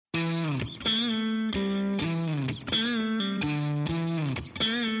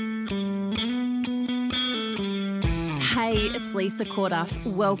Hey, it's Lisa Corduff.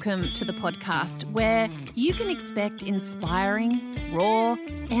 Welcome to the podcast where you can expect inspiring, raw,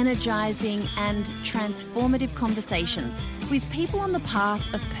 energising and transformative conversations with people on the path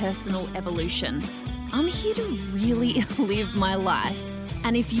of personal evolution. I'm here to really live my life,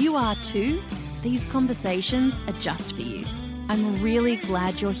 and if you are too, these conversations are just for you. I'm really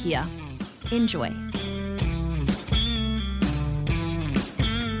glad you're here. Enjoy.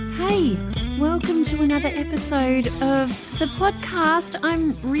 Hey, welcome to another episode of the podcast.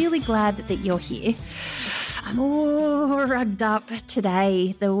 I'm really glad that you're here. I'm all rugged up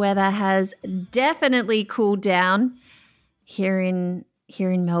today. The weather has definitely cooled down here in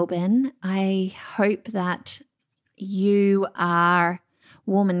Melbourne. I hope that you are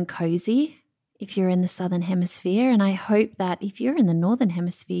warm and cozy if you're in the Southern Hemisphere, and I hope that if you're in the Northern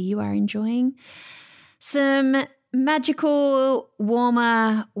Hemisphere, you are enjoying some magical,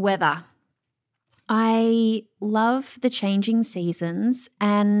 warmer weather. I love the changing seasons,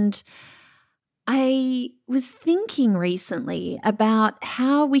 and I was thinking recently about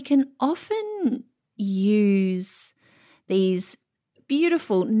how we can often use these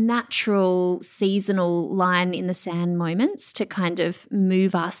beautiful, natural, seasonal line in the sand moments to kind of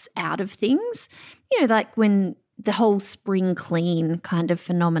move us out of things. You know, like when the whole spring clean kind of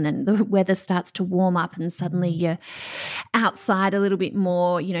phenomenon, the weather starts to warm up and suddenly you're outside a little bit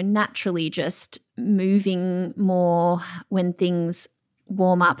more, you know, naturally just moving more when things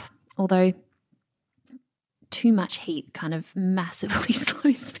warm up, although too much heat kind of massively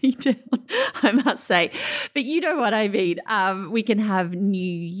slows me down, I must say. But you know what I mean. We can have New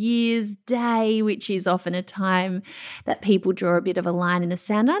Year's Day, which is often a time that people draw a bit of a line in the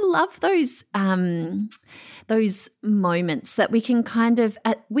sand. I love those moments that we can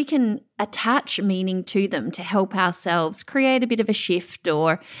we can attach meaning to them to help ourselves create a bit of a shift,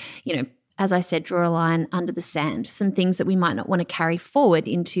 or, you know, as I said, draw a line under the sand, some things that we might not want to carry forward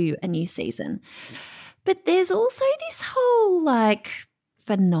into a new season. But there's also this whole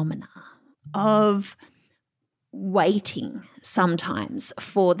phenomena of waiting sometimes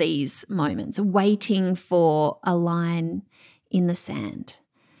for these moments, waiting for a line in the sand.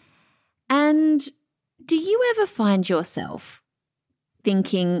 And do you ever find yourself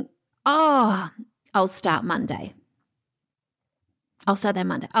thinking, oh, I'll start Monday. I'll start that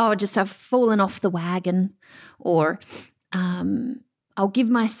Monday. Oh, I've fallen off the wagon, or I'll give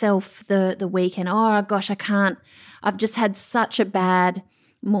myself the weekend. Oh, gosh, I can't. I've just had such a bad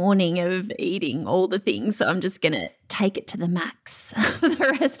morning of eating all the things, so I'm just going to take it to the max for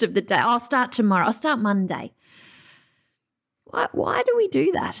the rest of the day. I'll start tomorrow. I'll start Monday. Why do we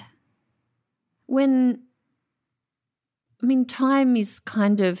do that? Time is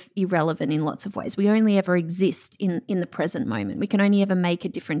kind of irrelevant in lots of ways. We only ever exist in the present moment. We can only ever make a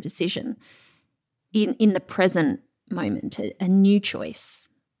different decision in the present moment, a new choice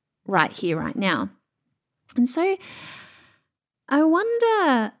right here, right now. And so I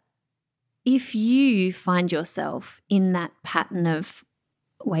wonder if you find yourself in that pattern of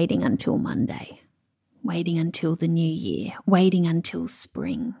waiting until Monday, waiting until the new year, waiting until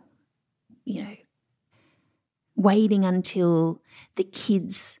spring, you know, waiting until the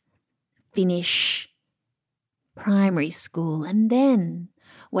kids finish primary school, and then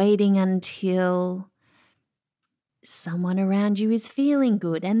waiting until someone around you is feeling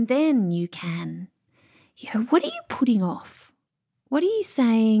good, and then you can. You know, what are you putting off? What are you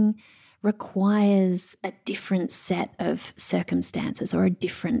saying requires a different set of circumstances or a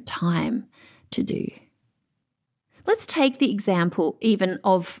different time to do? Let's take the example even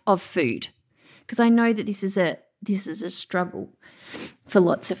of food, because I know that this is a struggle for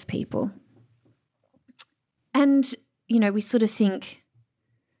lots of people. And, you know, we sort of think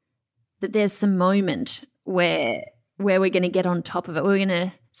that there's some moment where we're going to get on top of it. We're going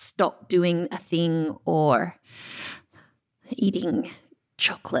to stop doing a thing, or eating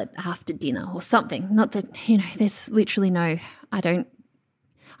chocolate after dinner or something. Not that, you know, there's literally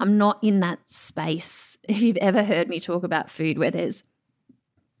I'm not in that space. If you've ever heard me talk about food where there's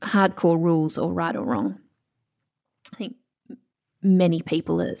hardcore rules or right or wrong, I think many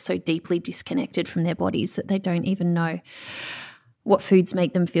people are so deeply disconnected from their bodies that they don't even know what foods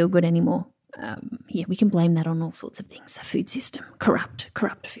make them feel good anymore. We can blame that on all sorts of things. The food system, corrupt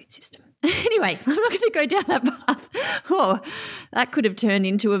food system. Anyway, I'm not going to go down that path. Oh, that could have turned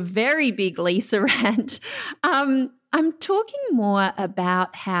into a very big Lisa rant. I'm talking more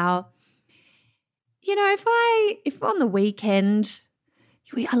about how, you know, if on the weekend,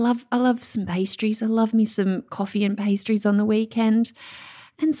 I love some pastries. I love me some coffee and pastries on the weekend.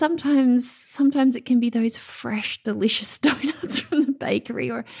 And sometimes it can be those fresh, delicious donuts from the bakery,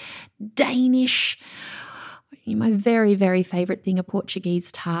 or Danish, My very, very favourite thing, a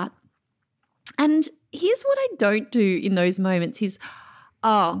Portuguese tart. And here's what I don't do in those moments is,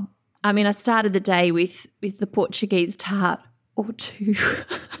 I started the day with the Portuguese tart or two.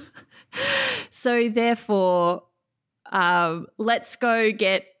 So therefore, let's go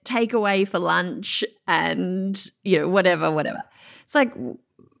get takeaway for lunch and, whatever. It's like,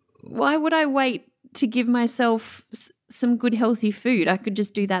 why would I wait to give myself some good healthy food? I could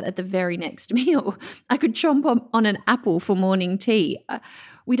just do that at the very next meal. I could chomp on an apple for morning tea.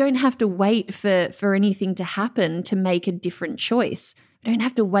 We don't have to wait for anything to happen to make a different choice. We don't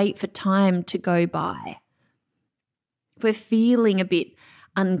have to wait for time to go by. If we're feeling a bit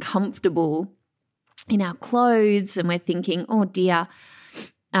uncomfortable in our clothes and we're thinking, oh dear,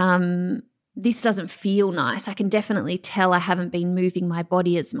 this doesn't feel nice. I can definitely tell I haven't been moving my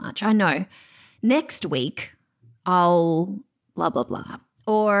body as much. I know. Next week, I'll blah, blah, blah.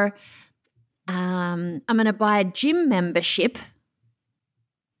 Or I'm going to buy a gym membership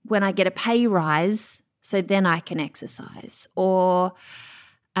when I get a pay rise so then I can exercise. Or,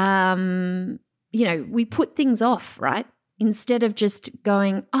 we put things off, right? Instead of just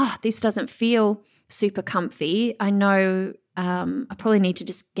going, this doesn't feel super comfy. I know I probably need to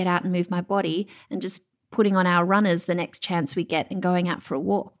just get out and move my body, and just putting on our runners the next chance we get and going out for a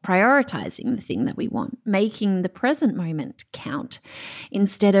walk, prioritizing the thing that we want, making the present moment count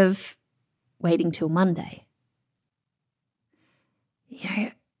instead of waiting till Monday.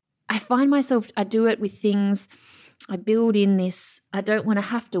 I find myself, I do it with things, I build in this, I don't want to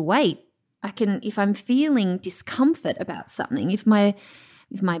have to wait. If I'm feeling discomfort about something, if my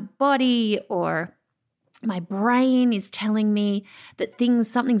body or my brain is telling me that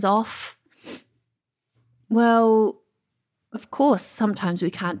something's off, well, of course, sometimes we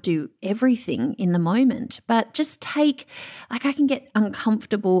can't do everything in the moment, but just I can get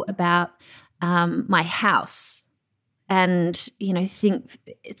uncomfortable about my house and, think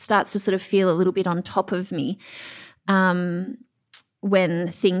it starts to sort of feel a little bit on top of me when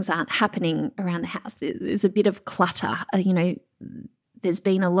things aren't happening around the house. There's a bit of clutter, there's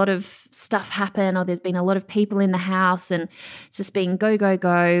been a lot of stuff happen, or there's been a lot of people in the house, and it's just been go, go,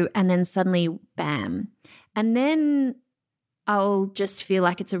 go, and then suddenly, bam. And then I'll just feel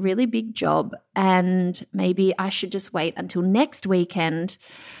like it's a really big job, and maybe I should just wait until next weekend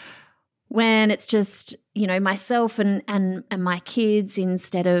when it's just, myself and my kids,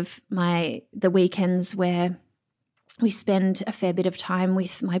 instead of the weekends where we spend a fair bit of time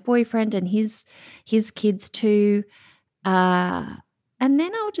with my boyfriend and his kids too. And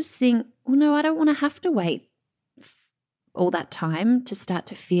then I'll just think, well, no, I don't want to have to wait all that time to start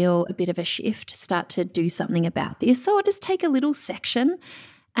to feel a bit of a shift, to start to do something about this. So I'll just take a little section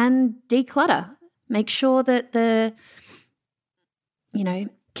and declutter. Make sure that the,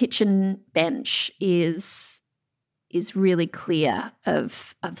 kitchen bench is really clear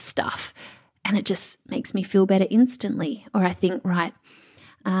of stuff, and it just makes me feel better instantly. Or I think, right,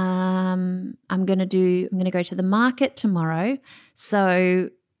 I'm going to go to the market tomorrow, so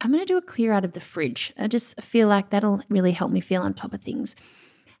I'm going to do a clear out of the fridge. I just feel like that'll really help me feel on top of things.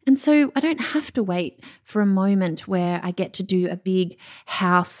 And so I don't have to wait for a moment where I get to do a big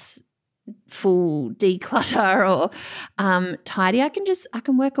house full declutter or tidy. I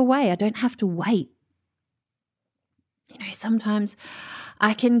can work away. I don't have to wait. Sometimes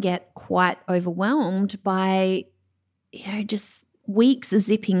I can get quite overwhelmed by, just weeks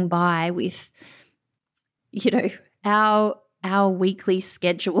zipping by with, our weekly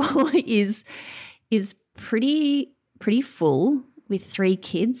schedule is pretty full with 3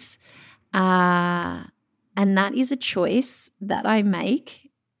 kids, and that is a choice that I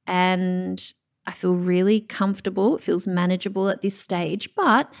make, and I feel really comfortable. It feels manageable at this stage,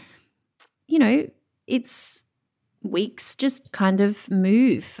 but it's weeks just kind of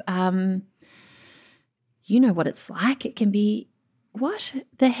move. You know what it's like. It can be, what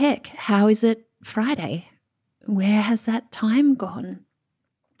the heck? How is it Friday? Where has that time gone?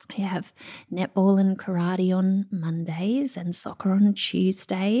 We have netball and karate on Mondays and soccer on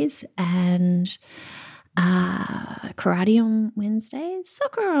Tuesdays and karate on Wednesdays,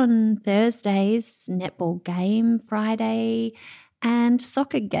 soccer on Thursdays, netball game Friday, and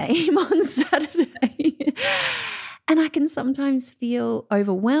soccer game on Saturday. And I can sometimes feel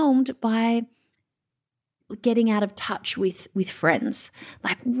overwhelmed by getting out of touch with friends.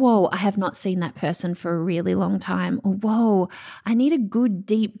 Like, whoa, I have not seen that person for a really long time. Or, whoa, I need a good,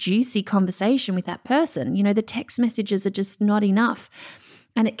 deep, juicy conversation with that person. The text messages are just not enough.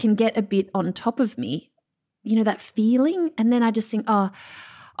 And it can get a bit on top of me, that feeling. And then I just think, I'll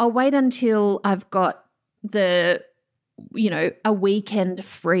wait until I've got a weekend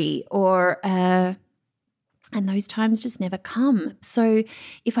free or a And those times just never come. So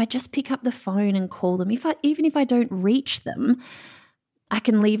if I just pick up the phone and call them, even if I don't reach them, I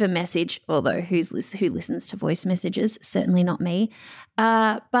can leave a message, although who listens to voice messages? Certainly not me.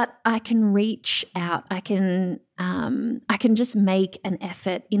 But I can reach out. I can just make an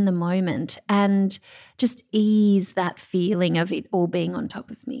effort in the moment and just ease that feeling of it all being on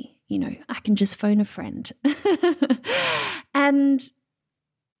top of me. I can just phone a friend. And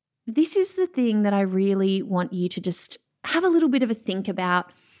this is the thing that I really want you to just have a little bit of a think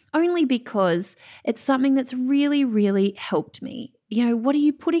about, only because it's something that's really, really helped me. What are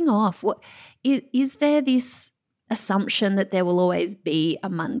you putting off? What is there this assumption that there will always be a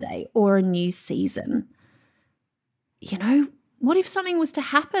Monday or a new season? What if something was to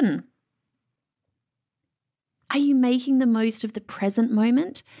happen? Are you making the most of the present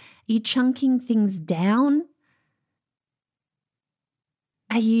moment? Are you chunking things down?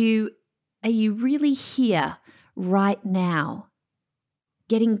 Are you really here right now,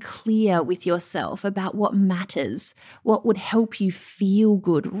 getting clear with yourself about what matters, what would help you feel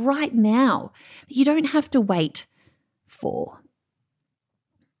good right now that you don't have to wait for?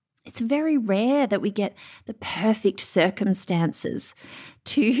 It's very rare that we get the perfect circumstances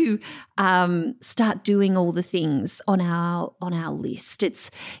to start doing all the things on our list.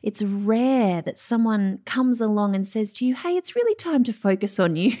 It's rare that someone comes along and says to you, "Hey, it's really time to focus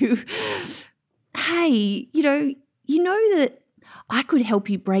on you." Hey, you know that I could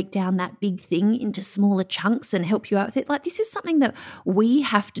help you break down that big thing into smaller chunks and help you out with it. Like, this is something that we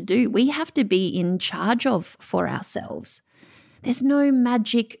have to do. We have to be in charge of for ourselves. There's no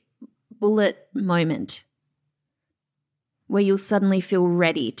magic bullet moment where you'll suddenly feel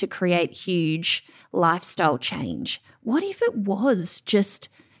ready to create huge lifestyle change. What if it was just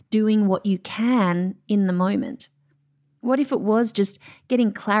doing what you can in the moment? What if it was just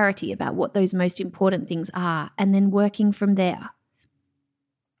getting clarity about what those most important things are and then working from there?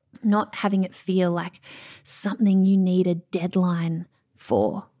 Not having it feel like something you need a deadline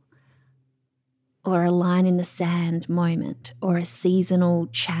for, or a line in the sand moment, or a seasonal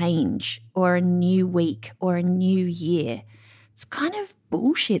change, or a new week, or a new year. It's kind of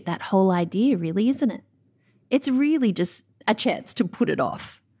bullshit, that whole idea, really, isn't it? It's really just a chance to put it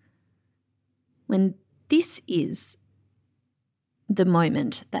off. When this is the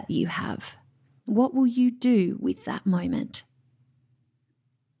moment that you have, what will you do with that moment?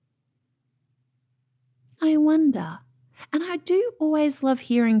 I wonder. And I do always love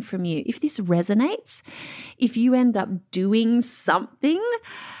hearing from you. If this resonates, if you end up doing something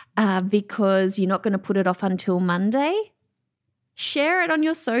because you're not going to put it off until Monday, share it on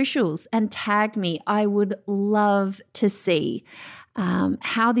your socials and tag me. I would love to see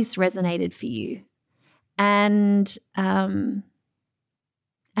how this resonated for you and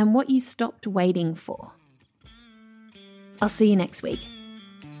what you stopped waiting for. I'll see you next week.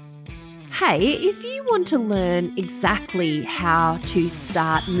 Hey, if you want to learn exactly how to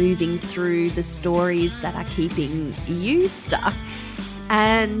start moving through the stories that are keeping you stuck,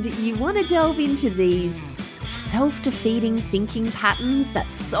 and you want to delve into these self-defeating thinking patterns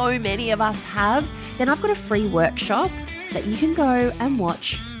that so many of us have, then I've got a free workshop that you can go and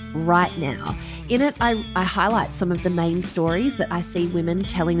watch right now. In it, I highlight some of the main stories that I see women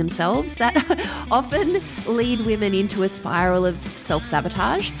telling themselves that often lead women into a spiral of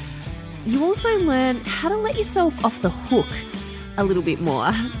self-sabotage. You also learn how to let yourself off the hook a little bit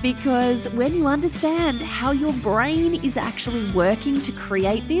more, because when you understand how your brain is actually working to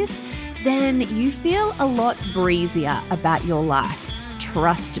create this, then you feel a lot breezier about your life.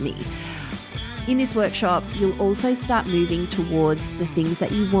 Trust me. In this workshop, you'll also start moving towards the things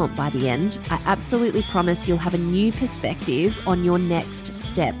that you want by the end. I absolutely promise you'll have a new perspective on your next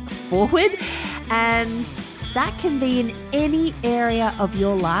step forward, and that can be in any area of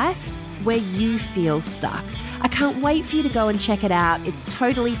your life where you feel stuck. I can't wait for you to go and check it out. It's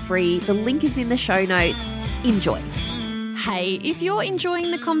totally free. The link is in the show notes. Enjoy. Hey, if you're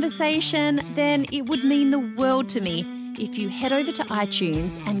enjoying the conversation, then it would mean the world to me if you head over to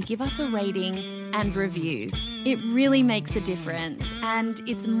iTunes and give us a rating and review. It really makes a difference, and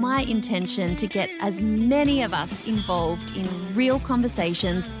it's my intention to get as many of us involved in real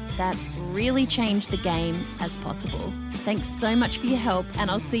conversations that really change the game as possible. Thanks so much for your help, and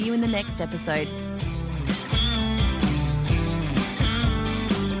I'll see you in the next episode.